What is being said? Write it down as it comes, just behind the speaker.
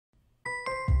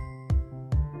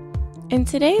In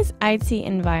today's IT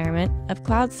environment of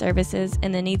cloud services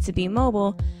and the need to be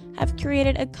mobile have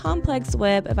created a complex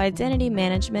web of identity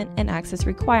management and access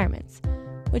requirements,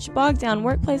 which bog down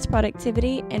workplace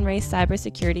productivity and raise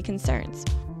cybersecurity concerns.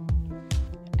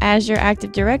 Azure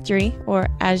Active Directory, or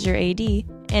Azure AD,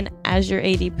 and Azure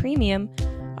AD Premium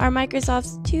are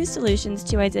Microsoft's two solutions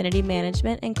to identity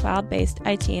management in cloud-based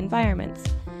IT environments.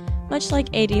 Much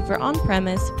like AD for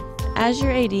on-premise,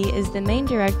 Azure AD is the main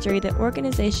directory that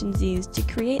organizations use to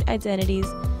create identities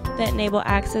that enable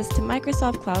access to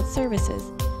Microsoft Cloud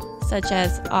services, such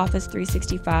as Office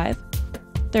 365,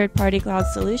 third-party cloud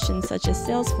solutions such as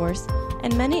Salesforce,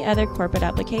 and many other corporate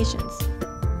applications.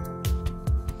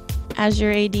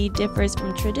 Azure AD differs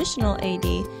from traditional AD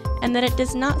in that it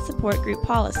does not support group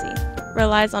policy,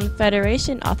 relies on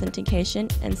federation authentication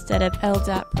instead of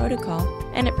LDAP protocol,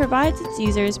 and it provides its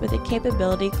users with a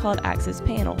capability called Access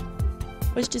Panel,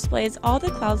 which displays all the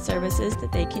cloud services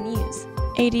that they can use.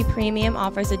 AD Premium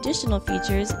offers additional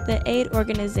features that aid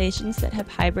organizations that have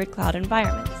hybrid cloud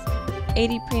environments.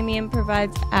 AD Premium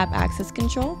provides app access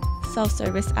control,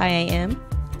 self-service IAM,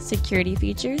 security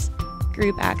features,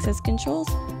 group access controls,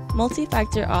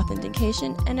 multi-factor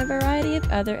authentication, and a variety of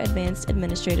other advanced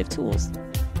administrative tools.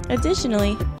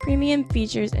 Additionally, Premium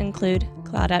features include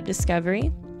Cloud App Discovery,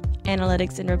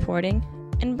 Analytics and Reporting,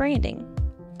 and Branding.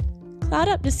 Cloud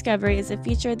App Discovery is a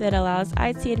feature that allows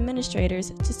IT administrators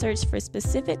to search for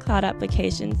specific cloud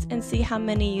applications and see how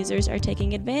many users are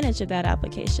taking advantage of that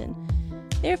application,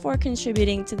 therefore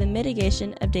contributing to the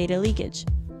mitigation of data leakage.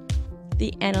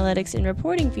 The Analytics and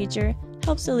Reporting feature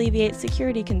helps alleviate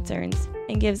security concerns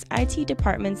and gives IT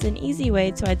departments an easy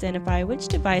way to identify which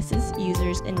devices,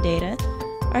 users, and data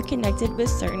are connected with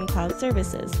certain cloud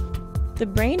services. The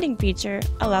Branding feature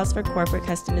allows for corporate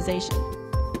customization.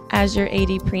 Azure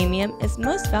AD Premium is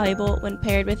most valuable when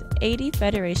paired with AD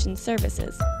Federation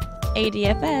services.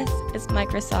 ADFS is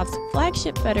Microsoft's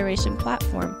flagship federation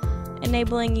platform,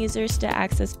 enabling users to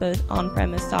access both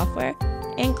on-premise software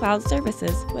and cloud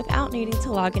services without needing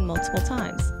to log in multiple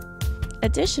times.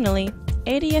 Additionally,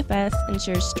 ADFS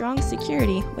ensures strong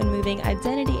security when moving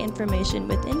identity information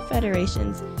within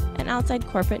federations and outside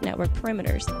corporate network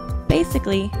perimeters.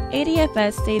 Basically,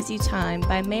 ADFS saves you time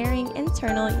by marrying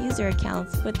internal user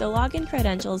accounts with the login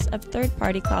credentials of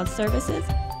third-party cloud services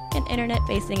and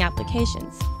internet-facing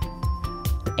applications.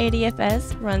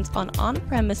 ADFS runs on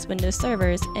on-premise Windows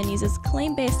servers and uses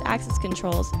claim-based access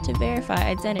controls to verify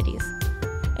identities.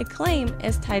 A claim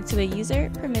is tied to a user,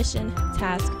 permission,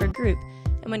 task, or group,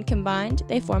 and when combined,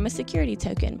 they form a security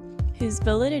token, whose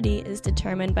validity is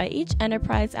determined by each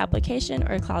enterprise application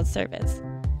or cloud service.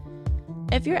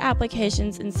 If your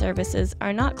applications and services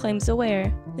are not claims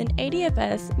aware, then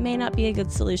ADFS may not be a good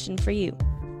solution for you.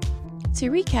 To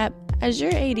recap, Azure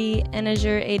AD and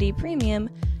Azure AD Premium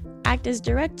act as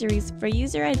directories for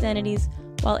user identities,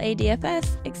 while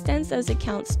ADFS extends those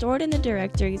accounts stored in the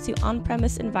directory to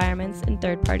on-premise environments and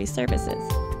third-party services.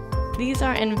 These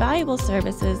are invaluable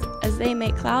services as they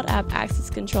make cloud app access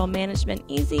control management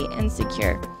easy and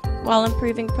secure, while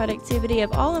improving productivity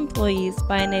of all employees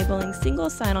by enabling single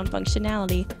sign-on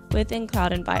functionality within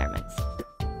cloud environments.